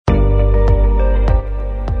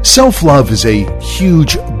Self-love is a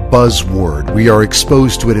huge buzzword. We are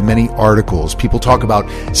exposed to it in many articles. People talk about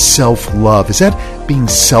self-love. Is that being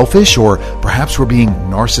selfish, or perhaps we're being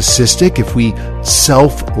narcissistic if we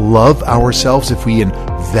self-love ourselves, if we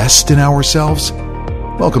invest in ourselves?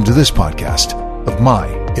 Welcome to this podcast of My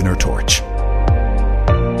Inner Torch.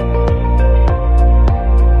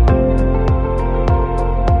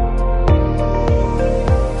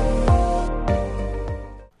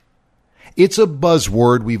 It's a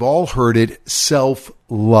buzzword. We've all heard it,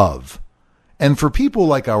 self-love. And for people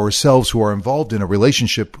like ourselves who are involved in a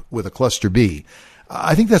relationship with a cluster B,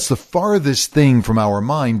 I think that's the farthest thing from our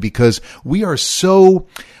mind, because we're so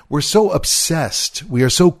obsessed, we are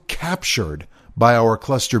so captured by our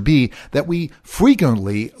cluster B that we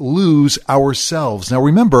frequently lose ourselves. Now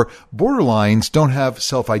remember, borderlines don't have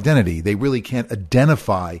self-identity. They really can't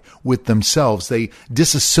identify with themselves. They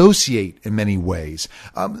disassociate in many ways.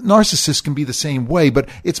 Narcissists can be the same way, but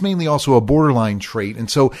it's mainly also a borderline trait. And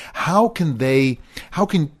so how can they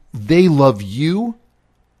love you,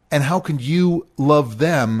 and how can you love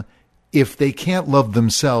them if they can't love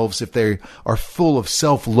themselves, if they are full of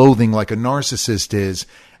self-loathing like a narcissist is?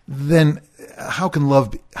 Then how can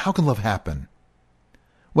love happen?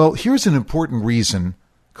 Well, here's an important reason,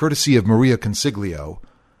 courtesy of Maria Consiglio,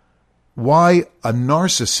 why a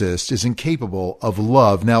narcissist is incapable of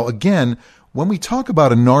love. Now, again, when we talk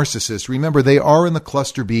about a narcissist, remember they are in the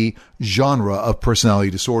cluster B genre of personality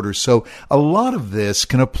disorders. So a lot of this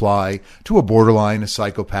can apply to a borderline, a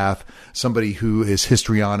psychopath, somebody who is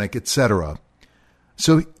histrionic, etc.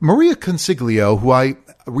 So Maria Consiglio, who I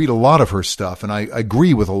read a lot of her stuff, and I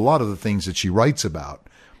agree with a lot of the things that she writes about,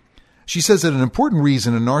 she says that an important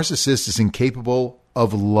reason a narcissist is incapable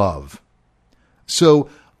of love. So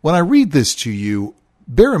when I read this to you,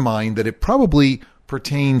 bear in mind that it probably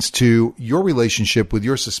pertains to your relationship with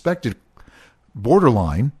your suspected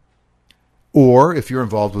borderline, or if you're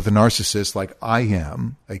involved with a narcissist like I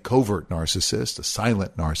am, a covert narcissist, a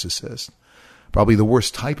silent narcissist, probably the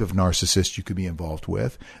worst type of narcissist you could be involved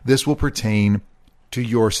with, this will pertain to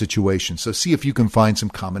your situation. So see if you can find some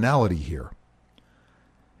commonality here.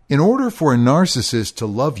 In order for a narcissist to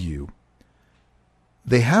love you,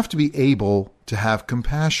 they have to be able to have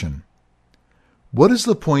compassion. What is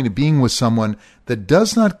the point of being with someone that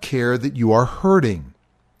does not care that you are hurting?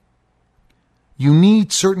 You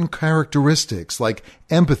need certain characteristics like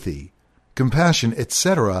empathy, compassion,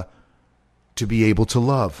 etc., to be able to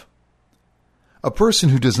love. A person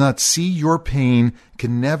who does not see your pain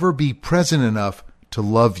can never be present enough to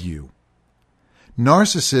love you.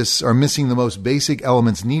 Narcissists are missing the most basic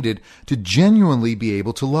elements needed to genuinely be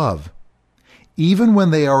able to love. Even when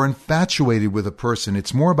they are infatuated with a person,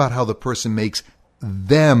 it's more about how the person makes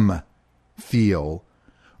them feel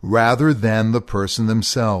rather than the person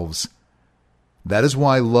themselves. That is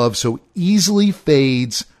why love so easily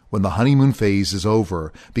fades when the honeymoon phase is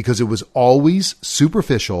over, because it was always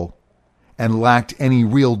superficial and lacked any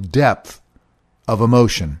real depth of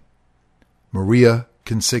emotion. Maria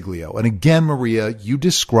Consiglio. And again, Maria, you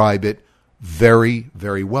describe it very,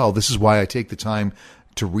 very well. This is why I take the time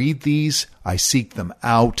to read these. I seek them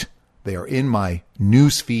out. They are in my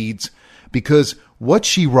news feeds because what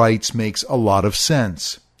she writes makes a lot of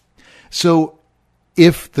sense. So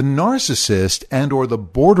if the narcissist and or the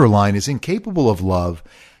borderline is incapable of love,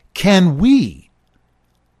 can we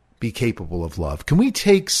be capable of love? Can we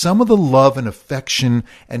take some of the love and affection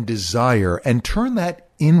and desire and turn that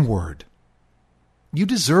inward? You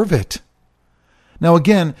deserve it. Now,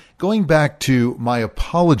 again, going back to my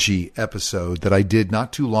apology episode that I did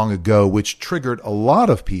not too long ago, which triggered a lot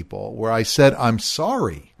of people, where I said I'm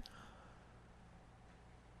sorry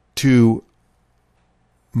to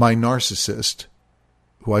my narcissist,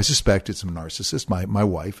 who I suspect is a narcissist, my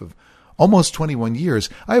wife of almost 21 years.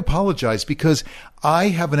 I apologize because I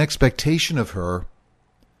have an expectation of her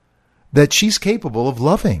that she's capable of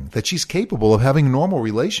loving, that she's capable of having a normal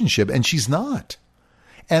relationship, and she's not.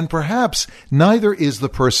 And perhaps neither is the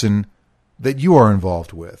person that you are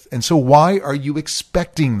involved with. And so why are you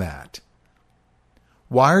expecting that?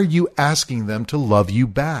 Why are you asking them to love you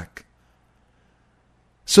back?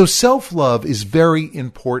 So self-love is very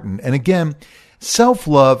important. And again,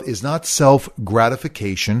 self-love is not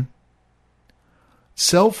self-gratification.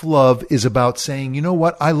 Self-love is about saying, you know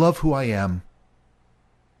what? I love who I am.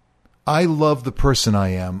 I love the person I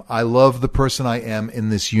am. I love the person I am in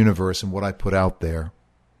this universe and what I put out there.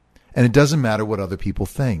 And it doesn't matter what other people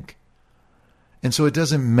think. And so it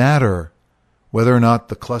doesn't matter whether or not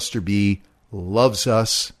the cluster B loves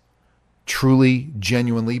us truly,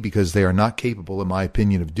 genuinely, because they are not capable, in my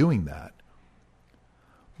opinion, of doing that.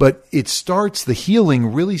 But the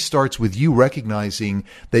healing really starts with you recognizing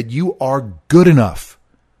that you are good enough.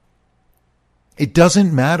 It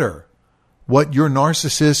doesn't matter what your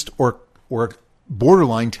narcissist or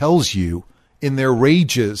borderline tells you in their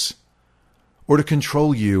rages or to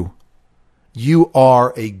control you. You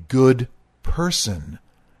are a good person.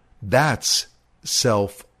 That's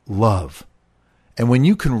self-love. And when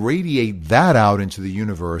you can radiate that out into the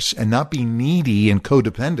universe and not be needy and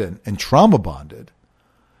codependent and trauma bonded,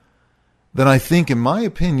 then I think, in my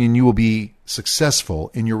opinion, you will be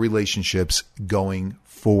successful in your relationships going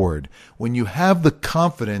forward. When you have the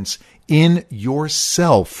confidence in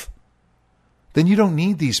yourself, then you don't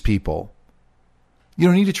need these people. You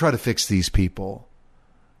don't need to try to fix these people.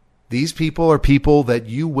 These people are people that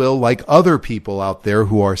you will, like other people out there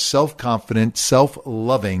who are self-confident,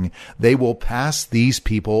 self-loving, they will pass these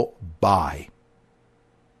people by.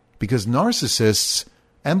 Because narcissists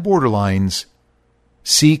and borderlines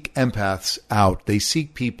seek empaths out. They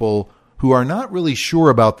seek people who are not really sure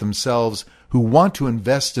about themselves, who want to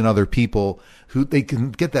invest in other people, who they can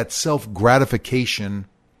get that self-gratification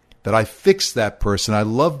that I fixed that person. I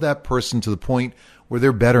love that person to the point where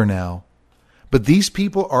they're better now. But these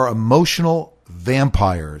people are emotional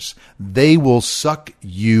vampires. They will suck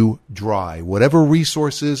you dry. Whatever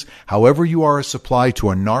resources, however you are a supply to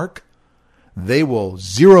a narc, they will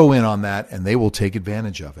zero in on that and they will take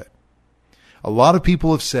advantage of it. A lot of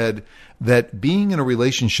people have said that being in a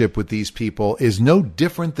relationship with these people is no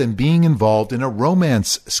different than being involved in a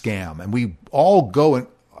romance scam. And we all go and,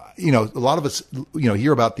 a lot of us,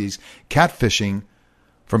 hear about these catfishing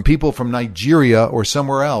from people from Nigeria or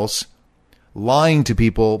somewhere else, lying to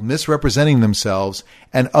people, misrepresenting themselves,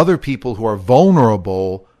 and other people who are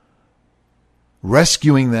vulnerable,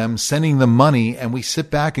 rescuing them, sending them money. And we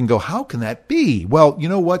sit back and go, how can that be? Well, you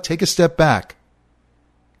know what? Take a step back.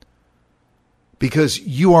 Because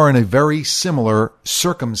you are in a very similar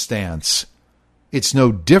circumstance. It's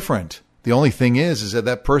no different. The only thing is that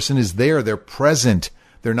that person is there. They're present.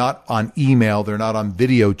 They're not on email. They're not on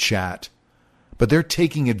video chat. But they're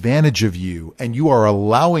taking advantage of you, and you are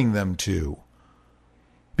allowing them to.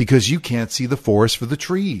 Because you can't see the forest for the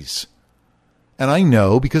trees. And I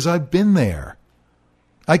know because I've been there.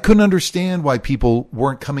 I couldn't understand why people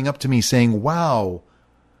weren't coming up to me saying, wow,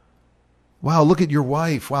 look at your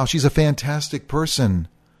wife. Wow, she's a fantastic person.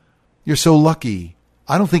 You're so lucky.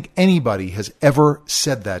 I don't think anybody has ever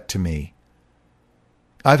said that to me.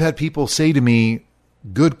 I've had people say to me,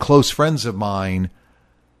 good close friends of mine,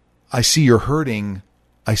 I see you're hurting.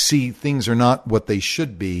 I see things are not what they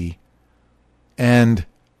should be. And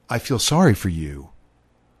I feel sorry for you.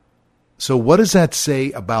 So what does that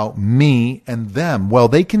say about me and them? Well,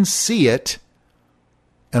 they can see it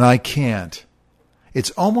and I can't.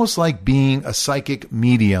 It's almost like being a psychic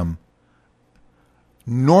medium.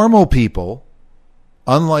 Normal people,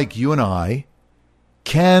 unlike you and I,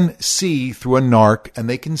 can see through a narc, and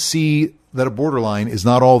they can see that a borderline is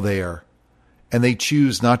not all there. And they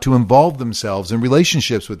choose not to involve themselves in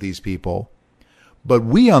relationships with these people. But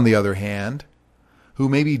we, on the other hand, who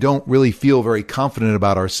maybe don't really feel very confident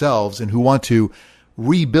about ourselves and who want to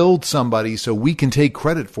rebuild somebody so we can take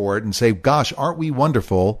credit for it and say, gosh, aren't we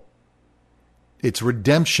wonderful? It's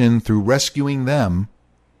redemption through rescuing them,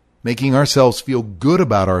 making ourselves feel good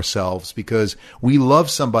about ourselves because we love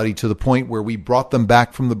somebody to the point where we brought them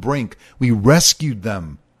back from the brink. We rescued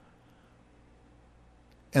them.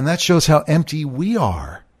 And that shows how empty we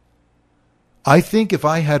are. I think if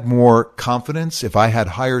I had more confidence, if I had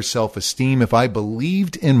higher self-esteem, if I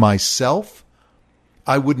believed in myself,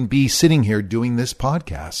 I wouldn't be sitting here doing this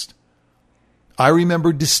podcast. I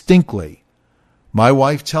remember distinctly my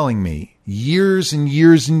wife telling me years and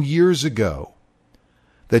years and years ago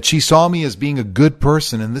that she saw me as being a good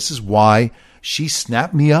person, and this is why she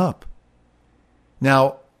snapped me up.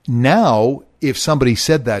 Now, if somebody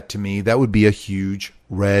said that to me, that would be a huge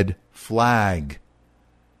red flag.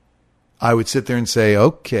 I would sit there and say,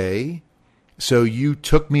 okay, so you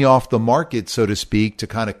took me off the market, so to speak, to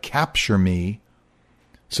kind of capture me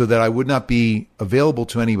so that I would not be available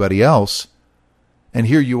to anybody else. And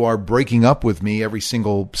here you are breaking up with me every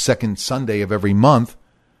single second Sunday of every month.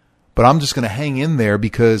 But I'm just going to hang in there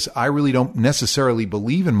because I really don't necessarily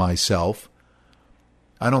believe in myself.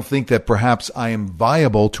 I don't think that perhaps I am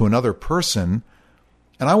viable to another person.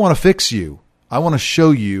 And I want to fix you. I want to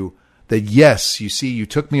show you that, yes, you see, you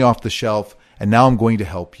took me off the shelf, and now I'm going to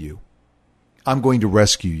help you. I'm going to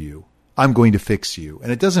rescue you. I'm going to fix you. And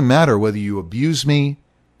it doesn't matter whether you abuse me,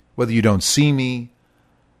 whether you don't see me.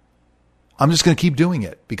 I'm just going to keep doing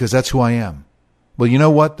it because that's who I am. Well, you know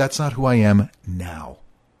what? That's not who I am now.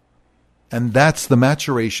 And that's the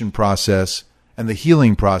maturation process and the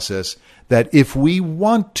healing process that if we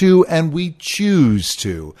want to and we choose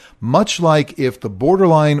to, much like if the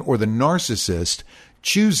borderline or the narcissist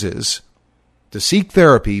chooses to seek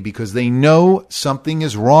therapy because they know something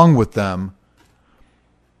is wrong with them,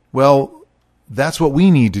 well, that's what we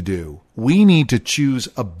need to do. We need to choose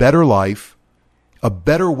a better life, a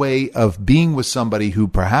better way of being with somebody who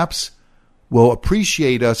perhaps will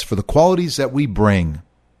appreciate us for the qualities that we bring.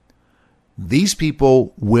 These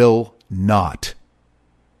people will not.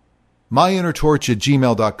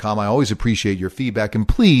 myinnertorch@gmail.com. I always appreciate your feedback. And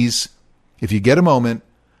please, if you get a moment,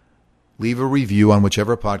 leave a review on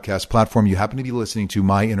whichever podcast platform you happen to be listening to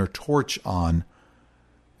My Inner Torch on.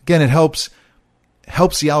 Again, it helps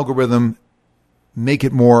the algorithm make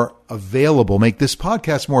it more available, make this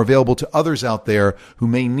podcast more available to others out there who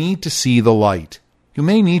may need to see the light, who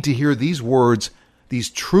may need to hear these words, these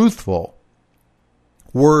truthful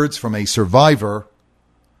words from a survivor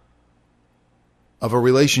of a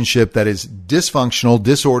relationship that is dysfunctional,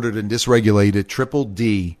 disordered, and dysregulated, triple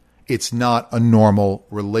D. It's not a normal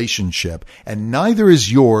relationship. And neither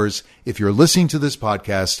is yours if you're listening to this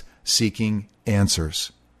podcast seeking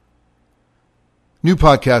answers. New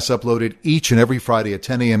podcasts uploaded each and every Friday at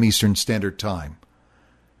 10 a.m. Eastern Standard Time.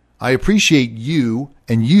 I appreciate you,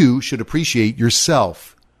 and you should appreciate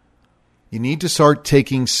yourself. You need to start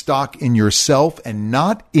taking stock in yourself and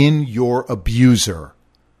not in your abuser.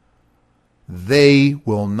 They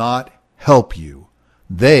will not help you.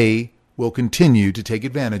 They will continue to take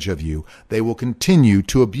advantage of you. They will continue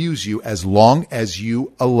to abuse you as long as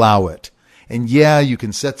you allow it. And yeah, you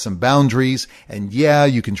can set some boundaries, and yeah,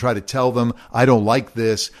 you can try to tell them, I don't like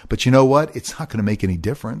this, but you know what? It's not going to make any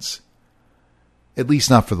difference. At least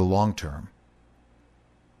not for the long term.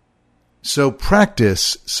 So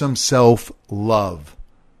practice some self-love.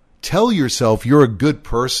 Tell yourself you're a good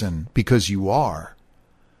person because you are.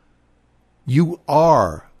 You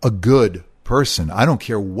are a good person. I don't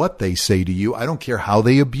care what they say to you. I don't care how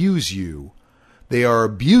they abuse you. They are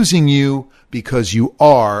abusing you because you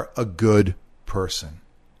are a good person.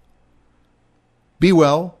 Be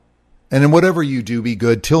well, and in whatever you do, be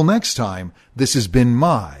good. Till next time, this has been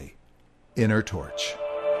My Inner Torch.